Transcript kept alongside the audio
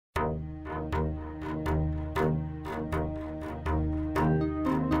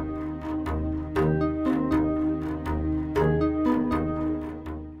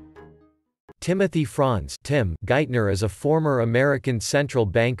Timothy Franz Tim Geithner is a former American central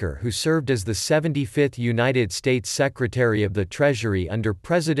banker who served as the 75th United States Secretary of the Treasury under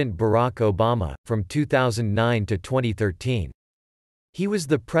President Barack Obama, from 2009 to 2013. He was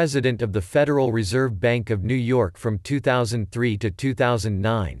the president of the Federal Reserve Bank of New York from 2003 to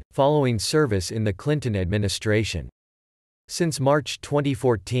 2009, following service in the Clinton administration. Since March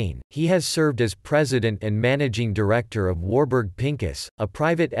 2014, he has served as president and managing director of Warburg Pincus, a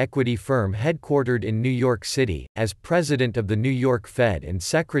private equity firm headquartered in New York City. As president of the New York Fed and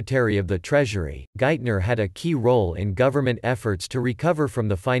secretary of the Treasury, Geithner had a key role in government efforts to recover from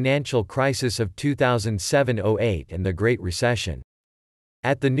the financial crisis of 2007-08 and the Great Recession.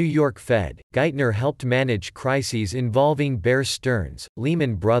 At the New York Fed, Geithner helped manage crises involving Bear Stearns,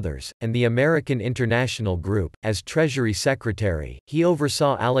 Lehman Brothers, and the American International Group. As Treasury Secretary, he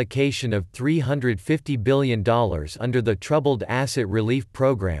oversaw allocation of $350 billion under the Troubled Asset Relief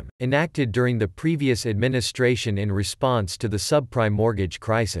Program, enacted during the previous administration in response to the subprime mortgage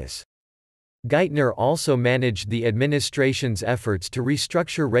crisis. Geithner also managed the administration's efforts to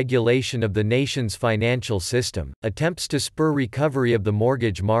restructure regulation of the nation's financial system, attempts to spur recovery of the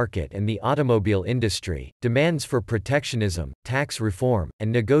mortgage market and the automobile industry, demands for protectionism, tax reform,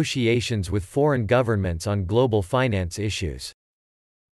 and negotiations with foreign governments on global finance issues.